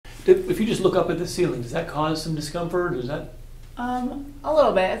If you just look up at the ceiling, does that cause some discomfort? Is that a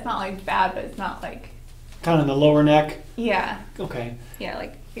little bit. It's not like bad, but it's not like. kind of in the lower neck? Yeah. Okay. Yeah,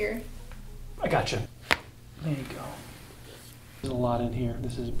 like here. I gotcha. There you go. There's a lot in here.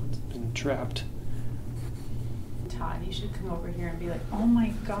 This has been trapped. Todd, you should come over here and be like, Oh my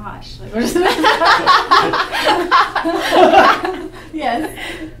gosh. Like, what is Yes.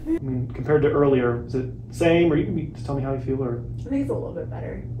 I mean, compared to earlier, is it same, or you can just tell me how you feel, or I think it's a little bit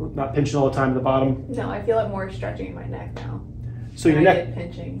better. not pinching all the time at the bottom? No, I feel it more stretching in my neck now. So your neck,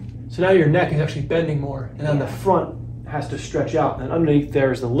 pinching. so now your neck is actually bending more, and on the front has to stretch out, and underneath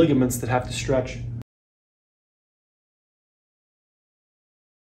there is the ligaments that have to stretch.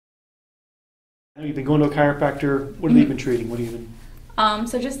 You've been going to a chiropractor. What have they been treating? What have you been?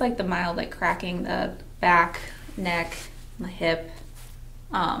 So just like the mild, like cracking the back, neck, my hip.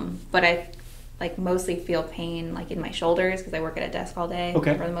 But I like mostly feel pain like in my shoulders because I work at a desk all day for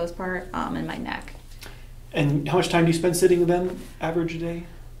the most part, and my neck. And how much time do you spend sitting then, average a day?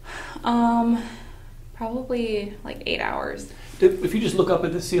 Probably like 8 hours. If you just look up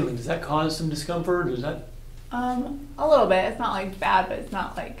at the ceiling, does that cause some discomfort? Is that A little bit. It's not like bad, but it's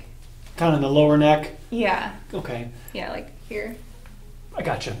not like. kind of in the lower neck? Yeah. Okay. Yeah, like here. I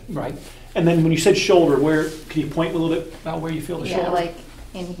gotcha. Right. And then when you said shoulder, where can you point a little bit about where you feel the shoulder? Yeah, like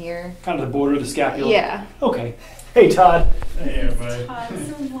in here. Kind of the border of the scapula. Yeah. Okay. Hey, Todd. Hey,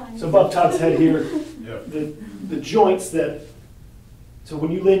 everybody. So above Todd's head here, Yep. the joints that. So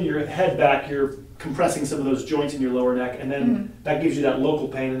when you lean your head back, you're compressing some of those joints in your lower neck, and then that gives you that local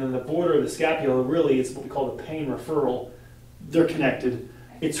pain. And then the border of the scapula really is what we call the pain referral. They're connected.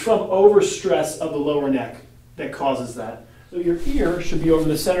 It's from overstress of the lower neck that causes that. So your ear should be over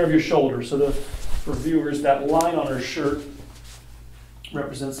the center of your shoulder. So for viewers, that line on her shirt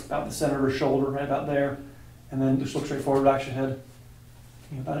represents about the center of her shoulder, right about there. And then just look straight forward, relax your head.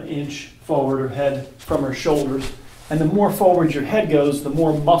 About an inch forward her head from her shoulders. And the more forward your head goes, the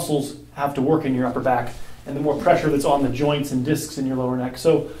more muscles have to work in your upper back, and the more pressure that's on the joints and discs in your lower neck.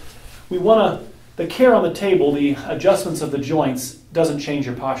 So we want to, the care on the table, the adjustments of the joints doesn't change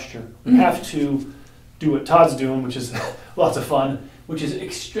your posture. We have to do what Todd's doing, which is lots of fun, which is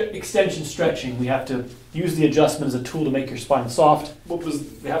extension stretching. We have to use the adjustment as a tool to make your spine soft. Do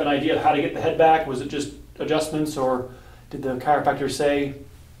you have an idea of how to get the head back? Was it just adjustments, or did the chiropractor say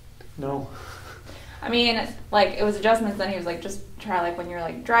no? I mean, like, it was adjustments, then he was like, just try, like, when you're,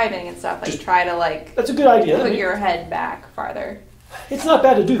 like, driving and stuff, like, Just- try to, like, That's a good idea. put your head back farther. It's not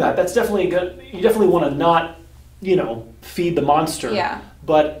bad to do that. That's definitely good. You definitely want to not, feed the monster. Yeah.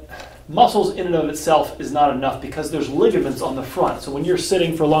 But muscles in and of itself is not enough because there's ligaments on the front. So when you're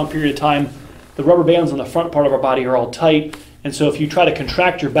sitting for a long period of time, the rubber bands on the front part of our body are all tight. And so if you try to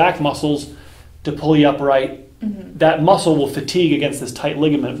contract your back muscles to pull you upright, that muscle will fatigue against this tight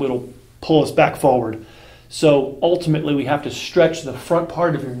ligament, which will pull us back forward. So ultimately we have to stretch the front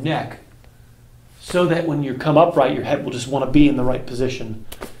part of your neck so that when you come upright, your head will just want to be in the right position.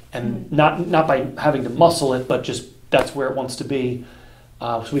 And not by having to muscle it, but just that's where it wants to be.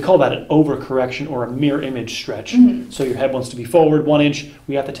 So we call that an overcorrection or a mirror image stretch. So your head wants to be forward 1 inch.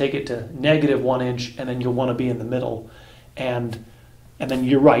 We have to take it to negative 1 inch, and then you'll want to be in the middle. And then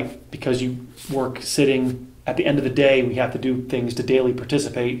you're right, because you work sitting. At the end of the day, we have to do things to daily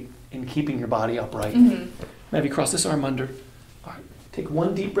participate in keeping your body upright. Maybe cross this arm under. All right, take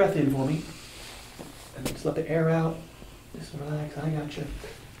one deep breath in for me. And just let the air out. Just relax, I got you.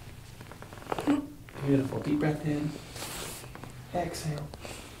 Beautiful, deep breath in. Exhale.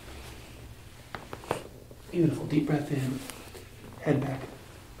 Beautiful, deep breath in. Head back.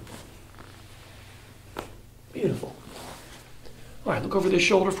 Beautiful. All right, look over this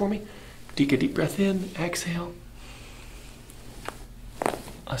shoulder for me. Take a deep breath in, exhale.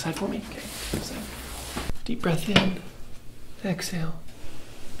 Other side for me. Okay. Other side. Deep breath in, exhale.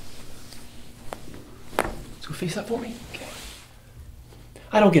 So face up for me. Okay.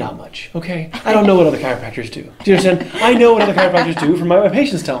 I don't get out much, okay? I don't know what other chiropractors do. Do you understand? I know what other chiropractors do from my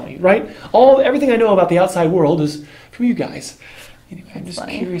patients tell me, right? Everything I know about the outside world is from you guys. Anyway, I'm just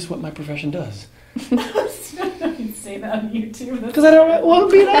curious what my profession does. you say that on YouTube. Because I don't, well,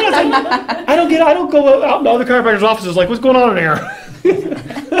 being honest, I don't go out in other chiropractors' offices like, what's going on in here?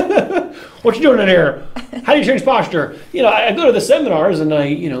 What you doing in here? How do you change posture? I go to the seminars and I,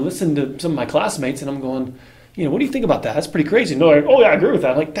 listen to some of my classmates and I'm going, what do you think about that? That's pretty crazy. No, oh yeah, I agree with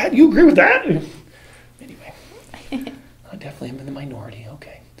that. I'm like, that, you agree with that? Anyway, I definitely am in the minority.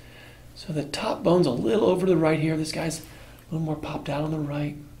 Okay. So the top bone's a little over to the right here. This guy's a little more popped out on the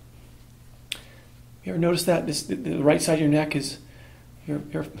right. You ever notice that the right side of your neck is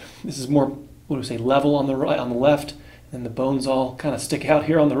this is more, what do we say, level on the right, on the left, And the bones all kind of stick out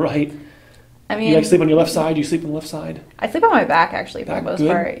here on the right. I mean, you like sleep on your left side? You sleep on the left side? I sleep on my back actually for the most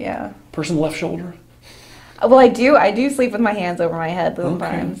part. Yeah. Person left shoulder? Well, I do sleep with my hands over my head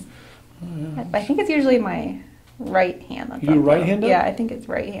sometimes. Oh, yeah. I think it's usually my right hand. You do right hand? Yeah, I think it's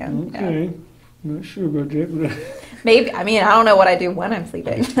right hand. Okay. Yeah. Not sure about that. Maybe. I mean, I don't know what I do when I'm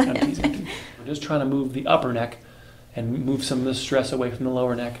sleeping. We're just trying to move the upper neck and move some of the stress away from the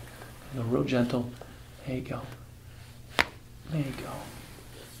lower neck. Go real gentle. There you go. There you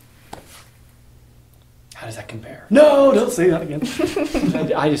go. How does that compare? No, don't say that again.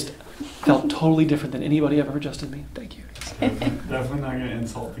 I just felt totally different than anybody ever adjusted me. Thank you. Definitely not going to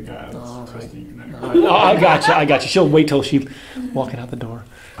insult the guy that's twisting your neck. Oh, I got you. She'll wait till she's walking out the door.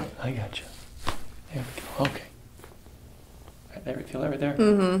 I got you. There we go. Okay. Right there, feel that right there?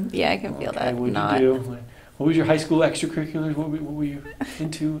 Mm-hmm. Yeah, I can feel that. What did you do? What was your high school extracurriculars? What were you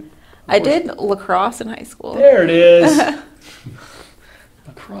into? I did lacrosse in high school. There it is.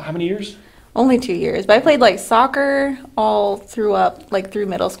 Lacrosse. How many years? Only 2 years, but I played like soccer all through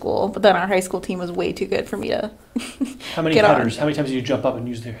middle school. But then our high school team was way too good for me to. How many headers? How many times did you jump up and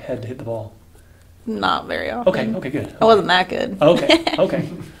use your head to hit the ball? Not very often. Okay, good. I wasn't that good. Okay.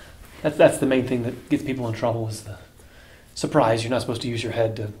 That's the main thing that gets people in trouble is the surprise. You're not supposed to use your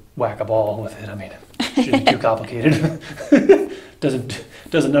head to whack a ball with it. I mean, it shouldn't be too complicated.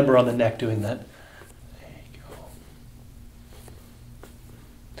 Does a number on the neck doing that. There you go.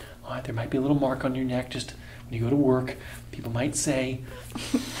 All right, there might be a little mark on your neck just when you go to work. People might say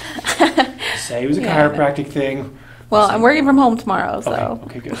it was a chiropractic thing. Well, I'm working from home tomorrow, so.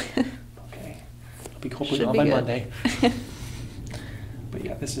 Okay, good. Okay. I'll be hopefully on by Monday. But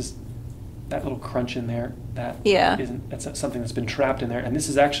yeah, this is that little crunch in there. That's something that's been trapped in there. And this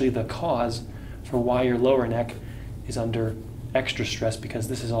is actually the cause for why your lower neck is under extra stress, because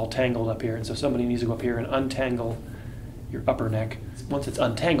this is all tangled up here. And so somebody needs to go up here and untangle your upper neck. Once it's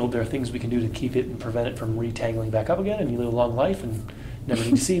untangled, there are things we can do to keep it and prevent it from retangling back up again, and you live a long life and never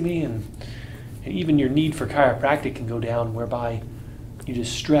need to see me. And even your need for chiropractic can go down, whereby you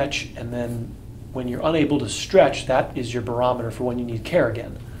just stretch, and then when you're unable to stretch, that is your barometer for when you need care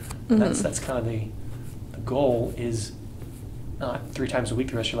again. Mm-hmm. That's kind of the goal is not 3 times a week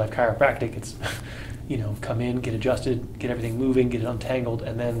the rest of your life chiropractic. It's come in, get adjusted, get everything moving, get it untangled,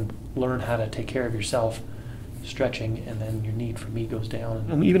 and then learn how to take care of yourself, stretching, and then your need for me goes down.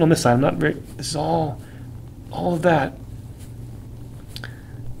 And even on this side, this is all of that.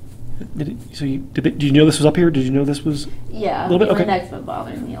 Did you know this was up here? Did you know this was? Yeah, a little bit. Okay. My neck's been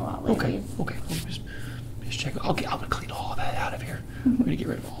bothering me a lot lately. Okay. Let me just check. I'm gonna clean all that out of here. I'm gonna get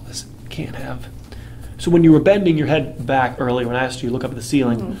rid of all this. Can't have. So when you were bending your head back earlier, when I asked you to look up at the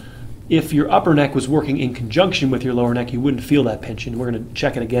ceiling, if your upper neck was working in conjunction with your lower neck, you wouldn't feel that pinch. And we're gonna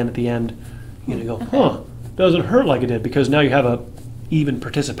check it again at the end. You're gonna go, doesn't hurt like it did, because now you have a even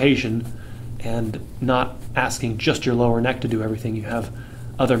participation and not asking just your lower neck to do everything. You have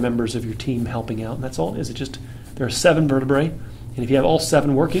other members of your team helping out, and that's all it is. There are 7 vertebrae, and if you have all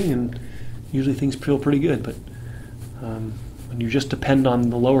 7 working, and usually things feel pretty good. But when you just depend on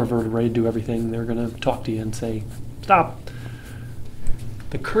the lower vertebrae to do everything, they're going to talk to you and say, stop.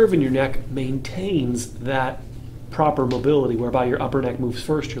 The curve in your neck maintains that proper mobility, whereby your upper neck moves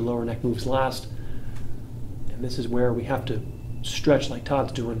first, your lower neck moves last. And this is where we have to stretch like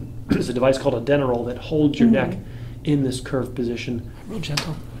Todd's doing. There's a device called a Deneroll that holds your neck in this curved position. Real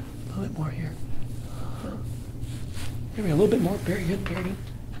gentle. A little bit more here. Maybe a little bit more. Very good. There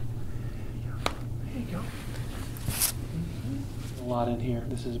you go. A lot in here.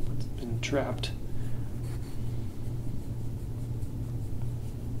 This is what's been trapped.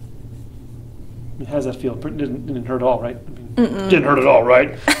 How's that feel? Didn't hurt at all, right? Didn't hurt at all,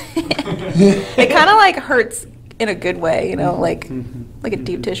 right? It kind of like hurts in a good way, like a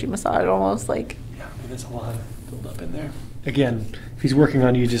deep tissue massage almost. Like. Yeah, there's a lot built up in there. Again, if he's working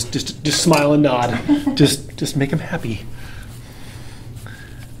on you, just smile and nod. just make him happy.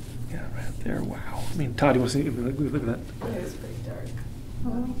 Yeah, right up there. Wow. I mean, Todd, you want to see? Look at that. It was pretty dark.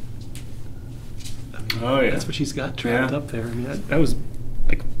 Oh yeah. That's what she's got trapped up there. I mean, that was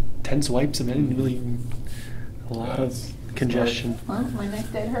like 10 swipes. I mean, I didn't really a lot of congestion. Well, my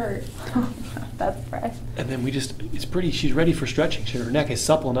neck did hurt. That's fresh. And then it's pretty, she's ready for stretching. Her neck is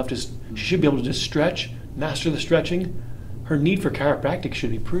supple enough she should be able to just stretch, master the stretching. Her need for chiropractic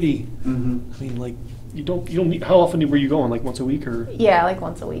should be pretty, I mean, like, you don't need, how often were you going? Like once a week or? Yeah, like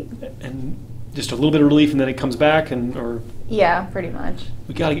once a week. And just a little bit of relief and then it comes back or? Yeah, pretty much.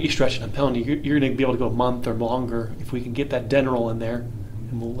 We got to get you stretching. I'm telling you, you're going to be able to go a month or longer if we can get that Deneroll in there,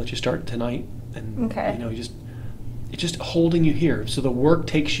 and we'll let you start tonight. And, it's just holding you here. So the work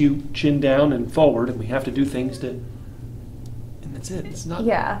takes you chin down and forward, and we have to do things to That's it. It's not.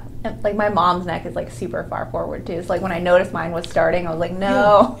 Yeah, and, like my mom's neck is like super far forward too. It's like when I noticed mine was starting, I was like,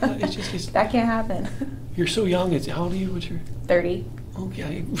 no, It's that can't happen. You're so young. How old are you? What's your? 30.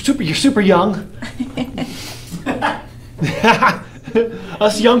 Okay, you're super young.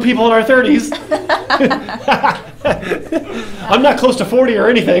 Us young people in our 30s. I'm not close to 40 or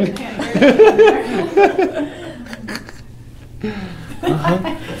anything.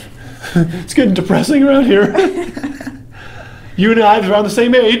 It's getting depressing around here. You and I are around the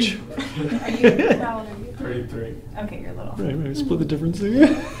same age. How old are you? 33. Okay, you're little. Right, split the difference there. You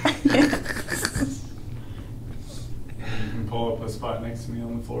can pull up a spot next to me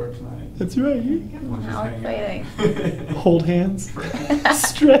on the floor tonight. That's right. We'll just How hang exciting. out. Hold hands.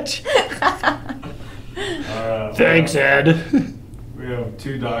 Stretch. Thanks, Ed. We have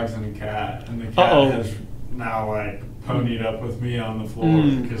 2 dogs and a cat, and the cat has now like ponied up with me on the floor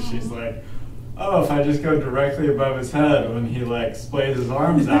because she's like, oh, if I just go directly above his head when he like splays his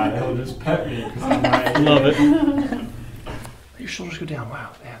arms out, he'll just pet me because I'm right here. Love it. Your shoulders go down.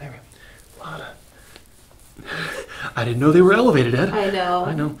 Wow. Yeah, there we go. I didn't know they were elevated, Ed. I know.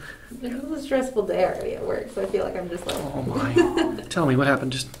 I know. It was a stressful day already at work, so I feel like I'm just like. Oh my. Tell me what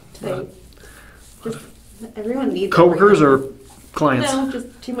happened. Just everyone needs. coworkers or clients? No,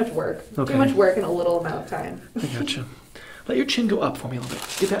 just too much work. Okay. Too much work in a little amount of time. I gotcha. Let your chin go up for me a little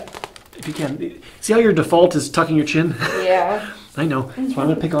bit. Get that, if you can. See how your default is tucking your chin? Yeah. I know. That's why I'm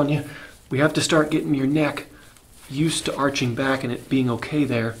going to pick on you. We have to start getting your neck used to arching back and it being okay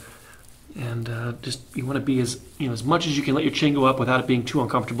there. And just you want to be as much as you can let your chin go up without it being too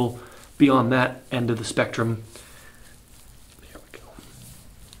uncomfortable. Be on that end of the spectrum. There we go.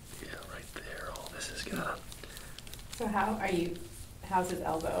 Yeah, right there. Oh, this is good. So how's his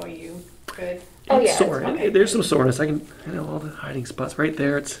elbow? Are you good? Oh, yeah, It's sore. it's fine. There's some soreness. I know all the hiding spots right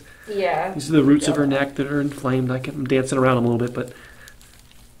there. Yeah. These are the roots of her neck that are inflamed. I get them dancing around them a little bit, but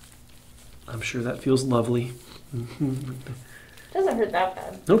I'm sure that feels lovely. Doesn't hurt that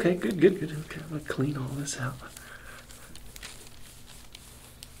bad. Okay, good. Okay, I'm going to clean all this out.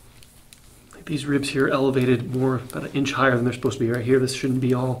 Like these ribs here elevated more, about an inch higher than they're supposed to be right here. This shouldn't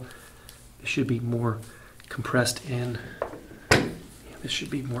be all, this should be more compressed in. This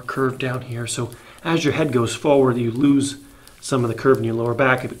should be more curved down here. So as your head goes forward, you lose some of the curve in your lower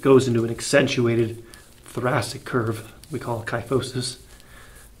back. If it goes into an accentuated thoracic curve, we call it kyphosis.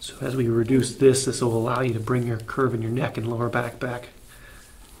 So as we reduce this, this will allow you to bring your curve in your neck and lower back back.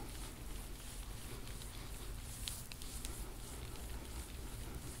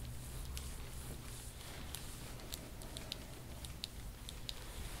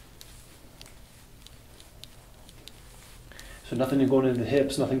 So nothing going into the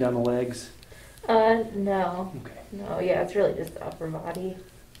hips, nothing down the legs? No. Okay. No, yeah, it's really just the upper body.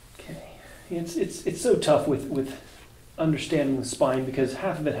 Okay. It's so tough with understanding the spine because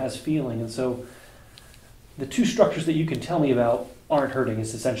half of it has feeling, and so the 2 structures that you can tell me about aren't hurting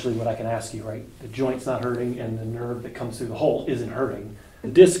is essentially what I can ask you, right? The joint's not hurting and the nerve that comes through the hole isn't hurting. The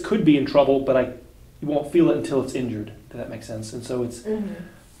disc could be in trouble, but you won't feel it until it's injured. Does that make sense? And so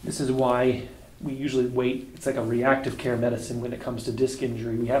this is why we usually wait. It's like a reactive care medicine when it comes to disc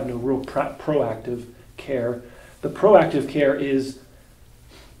injury. We have no real proactive care. The proactive care is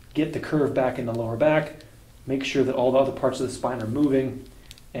get the curve back in the lower back, make sure that all the other parts of the spine are moving,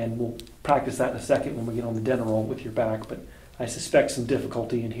 and we'll practice that in a second when we get on the dental roll with your back. But I suspect some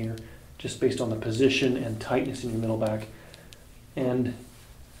difficulty in here just based on the position and tightness in your middle back. And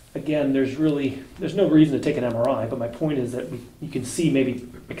again, there's no reason to take an MRI, but my point is that you can see maybe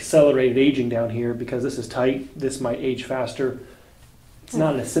accelerated aging down here because this is tight. This might age faster. It's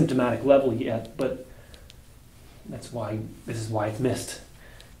not at a symptomatic level yet, but this is why it's missed.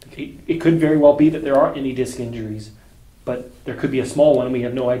 It could very well be that there aren't any disc injuries, but there could be a small one and we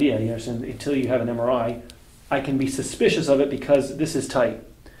have no idea. Until you have an MRI, I can be suspicious of it because this is tight.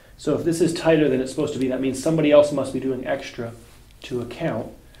 So if this is tighter than it's supposed to be, that means somebody else must be doing extra to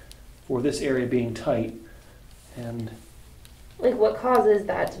account for this area being tight. And Like what causes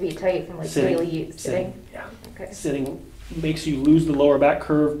that to be tight from like daily sitting? Yeah. Okay. Sitting makes you lose the lower back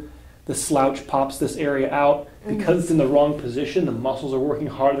curve. The slouch pops this area out. Because it's in the wrong position, the muscles are working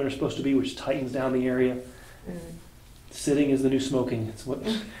harder than they're supposed to be, which tightens down the area. Sitting is the new smoking.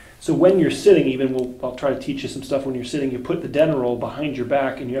 So when you're sitting, I'll try to teach you some stuff when you're sitting. You put the dental roll behind your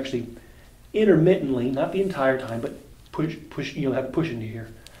back and you actually intermittently, not the entire time, but push. You'll have push into here,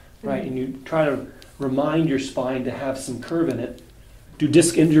 right? And you try to remind your spine to have some curve in it. Do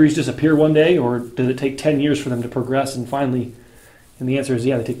disc injuries disappear one day, or does it take 10 years for them to progress and finally? And the answer is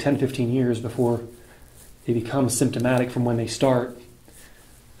yeah, they take 10, 15 years before they become symptomatic from when they start.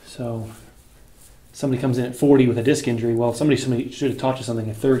 So somebody comes in at 40 with a disc injury. Well, somebody should have taught you something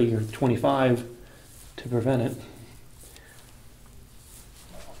at 30 or 25 to prevent it.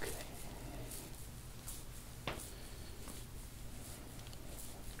 Okay.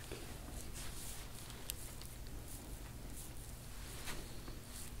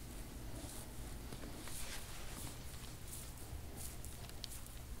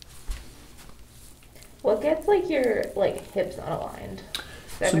 What gets like your like hips unaligned?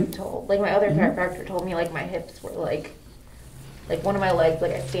 I've So- been told. Like my other Mhm. chiropractor told me like my hips were like one of my legs,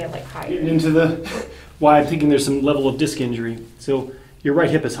 like I stand like higher. Getting into the why I'm thinking there's some level of disc injury. So your right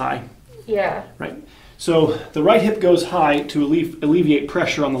hip is high, Yeah. right? So the right hip goes high to alleviate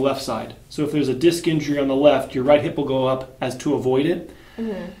pressure on the left side. So if there's a disc injury on the left, your right hip will go up as to avoid it.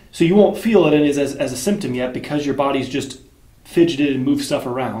 Mm-hmm. So you won't feel it as a symptom yet because your body's just fidgeted and moved stuff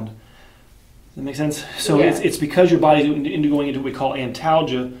around. Does that make sense? So Yeah. it's because your body's going into what we call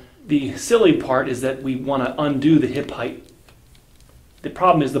antalgia. The silly part is that we want to undo the hip height. The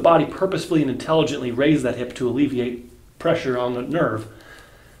problem is the body purposefully and intelligently raised that hip to alleviate pressure on the nerve.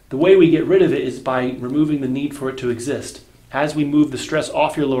 The way we get rid of it is by removing the need for it to exist. As we move the stress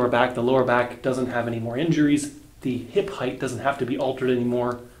off your lower back, the lower back doesn't have any more injuries. The hip height doesn't have to be altered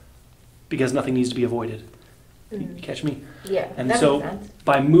anymore because nothing needs to be avoided. You catch me? Yeah. And that so makes sense.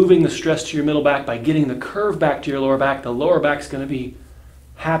 by moving the stress to your middle back, by getting the curve back to your lower back, the lower back's going to be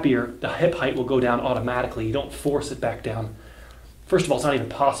happier. The hip height will go down automatically. You don't force it back down. First of all, it's not even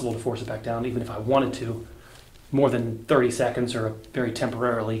possible to force it back down, even if I wanted to, more than 30 seconds or very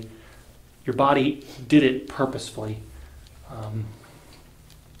temporarily. Your body did it purposefully.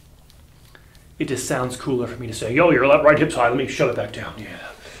 It just sounds cooler for me to say, yo, your left right hip's high, let me shove it back down. Yeah.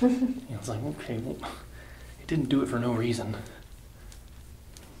 It's like, okay, well, it didn't do it for no reason.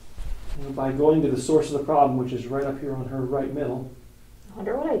 And by going to the source of the problem, which is right up here on her right middle. I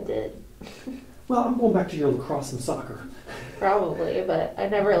wonder what I did. Well, I'm going back to your lacrosse and soccer. Probably, but I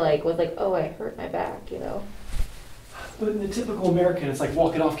never like was like, oh, I hurt my back, you know. But in the typical American, it's like,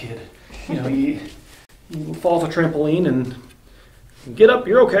 walk it off, kid. You know, you fall off a trampoline and get up,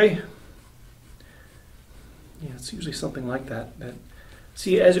 you're okay. Yeah, it's usually something like that.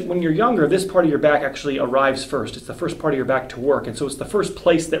 See, when you're younger, this part of your back actually arrives first. It's the first part of your back to work, and so it's the first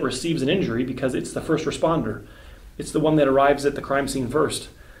place that receives an injury because it's the first responder. It's the one that arrives at the crime scene first.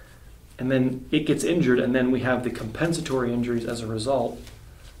 And then it gets injured, and then we have the compensatory injuries as a result.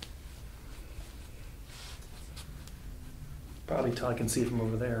 Probably until I can see it from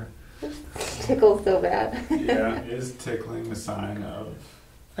over there. Tickles so bad. Yeah, is tickling a sign of...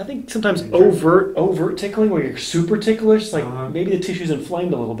 I think sometimes overt tickling, where you're super ticklish, like Uh-huh. maybe the tissue's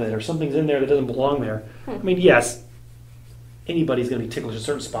inflamed a little bit, or something's in there that doesn't belong there. I mean, yes, anybody's going to be ticklish at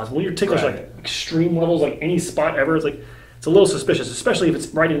certain spots. When you're ticklish Right. like extreme levels, like any spot ever, it's a little suspicious, especially if it's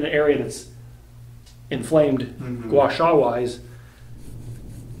right in an area that's inflamed gua sha wise.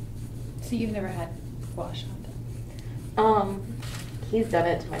 So you've never had gua sha? He's done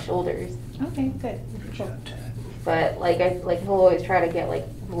it to my shoulders, Okay, good. Cool. but he'll always try to get like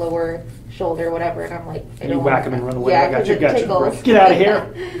lower shoulder, whatever, and I'm like, I And you don't whack wanna- him and run away. Yeah, I got 'cause you, it got you. tickles. Get out of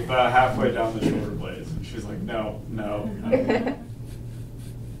here. About halfway down the shoulder blades, and she's like, no. Yeah,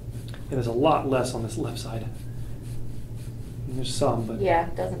 there's a lot less on this left side. And there's some, but Yeah,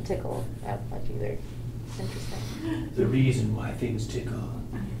 it doesn't tickle that much either. Interesting. the reason why things tickle.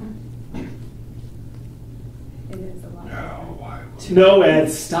 It is a lot. No, Ed,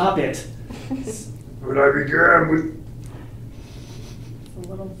 stop it. Would I begin with... It's a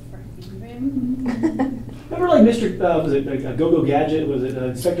little frightening. Remember, like Mr. Was it a Go-Go Gadget? Was it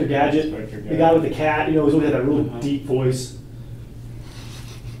Inspector Gadget? Inspector The guy Gadget. with the cat. You know, he always had that really Uh-huh. deep voice.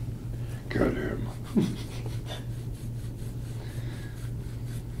 Get him.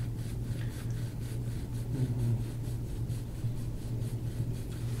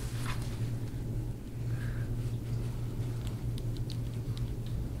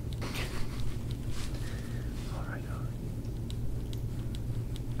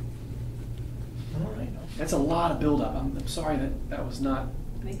 All right. That's a lot of buildup. I'm sorry that was not.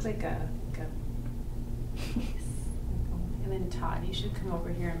 Make like a and then Todd, you should come over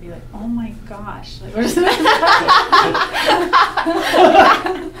here and be like, oh my gosh. Like, where's the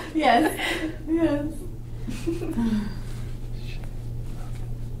Yes. Yes.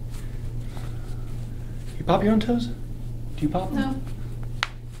 You pop your own toes? Do you pop them?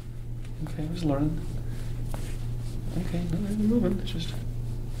 No. Okay, I was learning. Okay, no, they're moving. It's just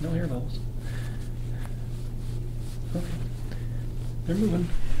no hair bubbles. Okay, they're moving.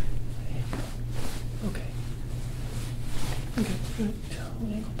 Okay. Okay, good. Oh,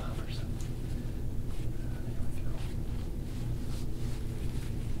 ankle poppers.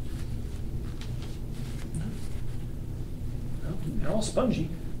 all spongy.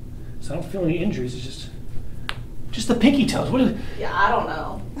 So I don't feel any injuries. It's just the pinky toes. What is it? Yeah, I don't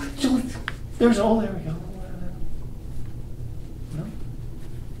know. There we go. No?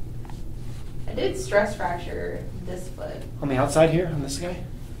 I did stress fracture this foot. On the outside here, on this guy?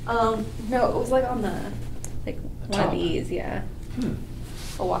 No, it was like on the one top. of these, yeah.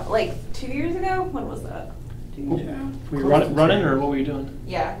 A while, like 2 years ago. When was that? 2 years ago. Were you running, or what were you doing?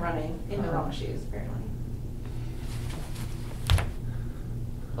 Yeah, running in the wrong shoes apparently.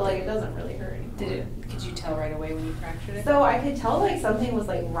 But like it doesn't really hurt anymore. Could you tell right away when you fractured it? So I could tell like something was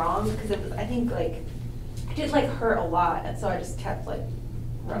like wrong because it was, I think like it did like hurt a lot, and so I just kept like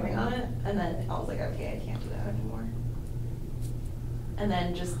rubbing on it, and then I was like, okay, I can't do that anymore. And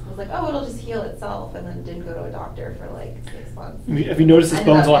then just was like, oh, it'll just heal itself, and then didn't go to a doctor for like 6 months. Have you noticed this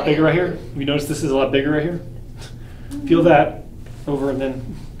Ended bone's a up lot bigger right getting- here? Have you noticed this is a lot bigger right here? Feel that over, and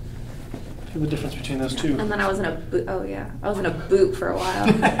then feel the difference between those two. And then I was in a boot. Oh yeah, I was in a boot for a while.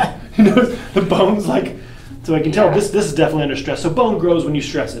 You notice the bone's like, so I can tell Yeah. this is definitely under stress. So bone grows when you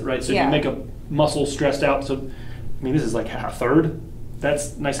stress it, right? So Yeah. you make a muscle stressed out. So I mean, this is like a third.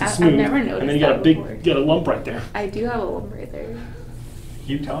 That's nice and I've smooth. never and then noticed you got a that big, before. you got a lump right there. I do have a lump right there.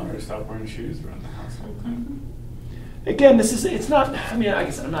 Keep telling her to stop wearing shoes around the house all the time. Again, it's not, I mean, like I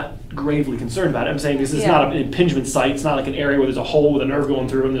said, I'm not gravely concerned about it. I'm saying this is Yeah. not an impingement site. It's not like an area where there's a hole with a nerve going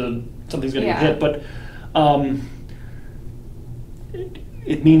through and something's going to Yeah. get hit. But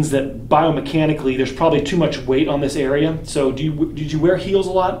it means that biomechanically there's probably too much weight on this area. So did you wear heels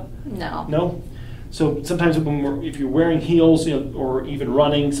a lot? No. No? So sometimes if you're wearing heels, or even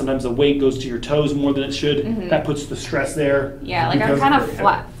running, sometimes the weight goes to your toes more than it should. Mhm. That puts the stress there. Yeah, like I'm Because kind of of your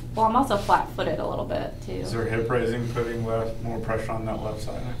flat. Well, I'm also flat-footed a little bit too. Is her hip raising putting more pressure on that left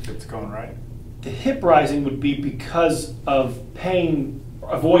side if it's going right? The hip rising would be because of pain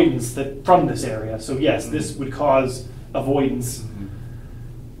avoidance from this area. So yes, this would cause avoidance.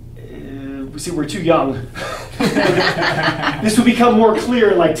 We see we're too young. This will become more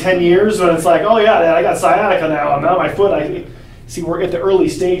clear in like 10 years when it's like, oh yeah, I got sciatica now. Now my foot. See, we're at the early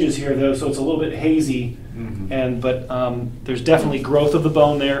stages here though, so it's a little bit hazy. But there's definitely growth of the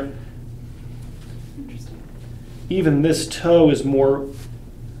bone there. Even this toe is more.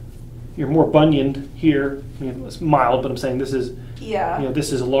 You're more bunioned here. I mean, it's mild, but I'm saying this is. Yeah.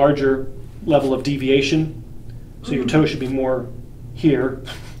 This is a larger level of deviation. So your toe should be more here,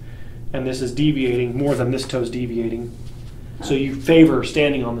 and this is deviating more than this toe's deviating. So you favor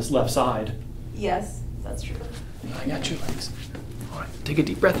standing on this left side. Yes, that's true. I got your legs. All right, take a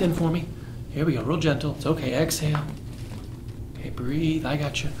deep breath in for me. Here we go, real gentle. It's okay, exhale. Okay, breathe, I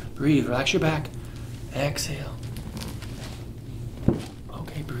got you. Breathe, relax your back. Exhale.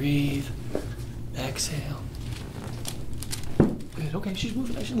 Okay, breathe. Exhale. Good, okay, she's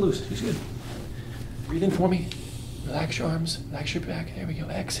moving nice and loose. She's good. Breathe in for me. Relax your arms, relax your back. There we go,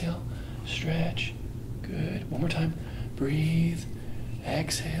 exhale. Stretch. Good, one more time. Breathe.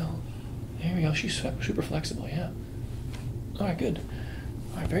 Exhale. There we go, she's super flexible, yeah. All right, good.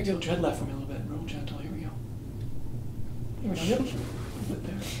 All right, very good. Tread left for me a little bit. Real gentle. Here we go. Here we go. Yep. A little bit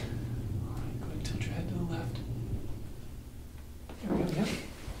there. All right, go ahead and tilt your head to the left. Here we go. Yep.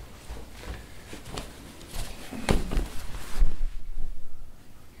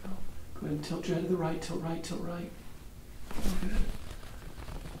 Go ahead and tilt your head to the right. Tilt right. Tilt right. Oh, good.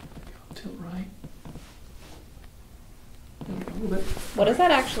 Tilt right. There we go. A little bit. What does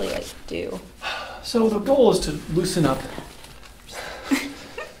that actually like do? So the goal is to loosen up.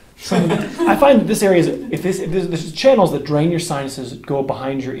 So I find that this area is, if there's channels that drain your sinuses that go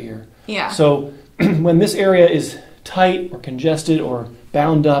behind your ear. Yeah. So when this area is tight or congested or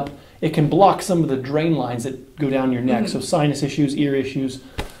bound up, it can block some of the drain lines that go down your neck. Mhm. So sinus issues, ear issues,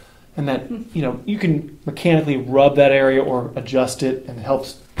 and that, you can mechanically rub that area or adjust it, and it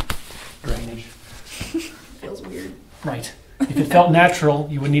helps drainage. Feels weird. Right. If it felt natural,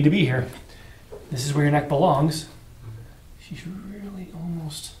 you wouldn't need to be here. This is where your neck belongs. She's really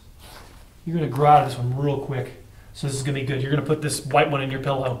almost... You're going to grow out of this one real quick. So this is going to be good. You're going to put this white one in your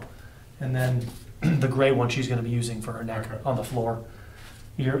pillow, and then the gray one she's going to be using for her neck on the floor.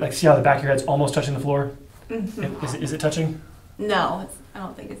 You're like, see how the back of your head's almost touching the floor? Mm-hmm. Is it touching? No, I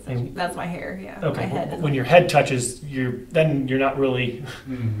don't think it's. Maybe- That's my hair. Yeah. Okay. My head is. When your head touches, you're not really.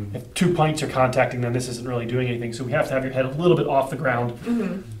 If 2 points are contacting, then this isn't really doing anything. So we have to have your head a little bit off the ground.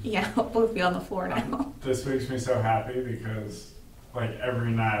 Mm-hmm. Yeah, I'll both be on the floor now. This makes me so happy because, like,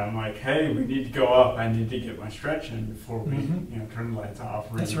 every night I'm like, hey, we need to go up. I need to get my stretch in before we, turn the lights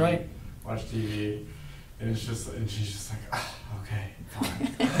off. That's read, right. Watch TV. And she's just like, okay,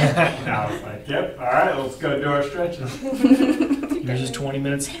 fine. And I was like, yep, all right, let's go do our stretches. Yours is 20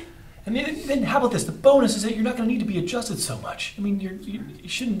 minutes. And then how about this? The bonus is that you're not going to need to be adjusted so much. I mean, you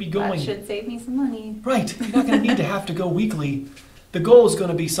shouldn't be going. That should save me some money. Right. You're not going to need to have to go weekly. The goal is going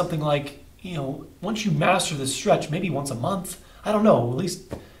to be something like, once you master this stretch, maybe once a month. I don't know. At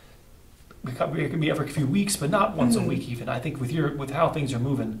least it can be every few weeks, but not once a week even. I think with how things are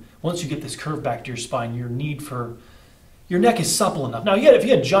moving, once you get this curve back to your spine, your neck is supple enough. Now, if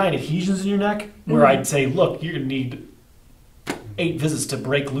you had giant adhesions in your neck, where I'd say, look, you're going to need 8 visits to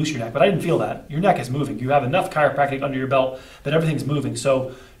break loose your neck, but I didn't feel that. Your neck is moving. You have enough chiropractic under your belt that everything's moving.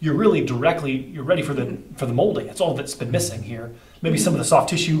 So you're really you're ready for the molding. That's all that's been missing here. Maybe some of the soft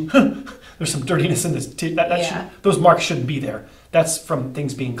tissue. There's some dirtiness in this. Those marks shouldn't be there. That's from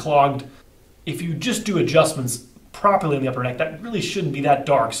things being clogged. If you just do adjustments properly in the upper neck, that really shouldn't be that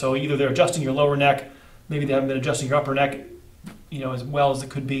dark. So either they're adjusting your lower neck, maybe they haven't been adjusting your upper neck, as well as it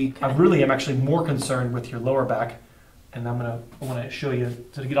could be. I really am actually more concerned with your lower back. And I want to show you.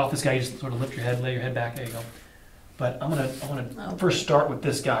 So to get off this guy, you just sort of lift your head, lay your head back. There you go. But I want to first start with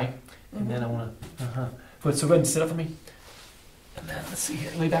this guy, and then I want to. So go ahead and sit up for me. And then let's see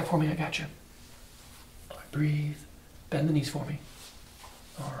here. Lay back for me. I got you. All right, breathe. Bend the knees for me.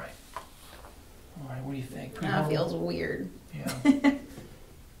 All right. All right. What do you think? That feels weird. Yeah.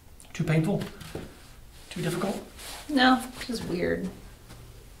 Too painful? Too difficult? No, just weird.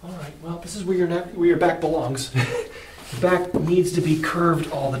 All right. Well, this is where your back belongs. The back needs to be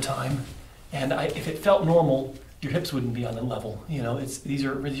curved all the time, and if it felt normal, your hips wouldn't be on the level. These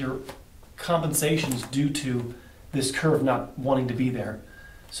are compensations due to this curve not wanting to be there.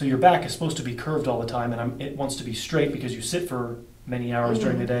 So your back is supposed to be curved all the time, and it wants to be straight because you sit for many hours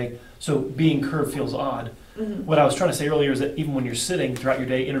during the day. So being curved feels odd. What I was trying to say earlier is that even when you're sitting throughout your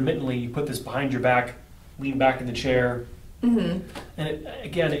day, intermittently you put this behind your back, lean back in the chair, and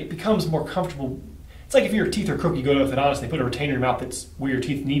it becomes more comfortable. It's like if your teeth are crooked, you go to orthodontist, they put a retainer in your mouth that's where your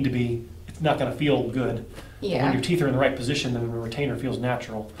teeth need to be. It's not going to feel good. Yeah. But when your teeth are in the right position, then the retainer feels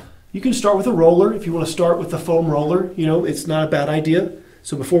natural. You can start with a roller if you want to start with the foam roller. It's not a bad idea.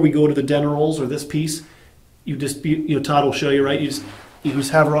 So before we go to the dental rolls or this piece, Todd will show you, right? You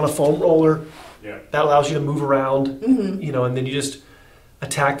just have her on a foam roller. Yeah. That allows you to move around. And then you just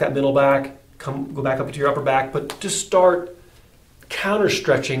attack that middle back, go back up into your upper back, but just start counter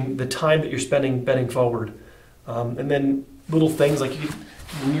stretching the time that you're spending bending forward. And then little things like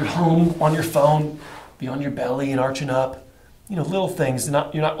when you're home on your phone, be on your belly and arching up. Little things.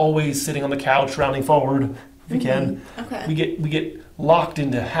 You're not always sitting on the couch rounding forward if you can. Okay. We get locked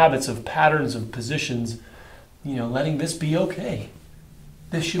into habits of patterns of positions, letting this be okay.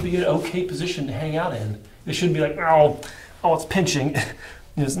 This should be an okay position to hang out in. It shouldn't be like, oh, it's pinching.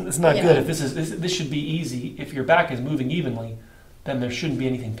 It's not good. If this should be easy. If your back is moving evenly, then there shouldn't be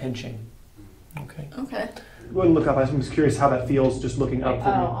anything pinching. Okay. Go ahead and look up. I'm just curious how that feels just looking up.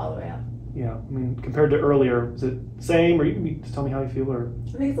 All the way up. Yeah, compared to earlier, is it the same, or you can just tell me how you feel, or?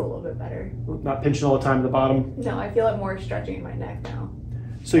 I think it's a little bit better. Not pinching all the time at the bottom? No, I feel it more stretching in my neck now.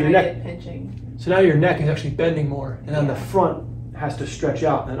 So your neck, pinching. So now your neck is actually bending more, and then the front has to stretch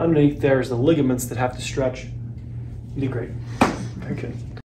out, and underneath there is the ligaments that have to stretch. You did great. Very good.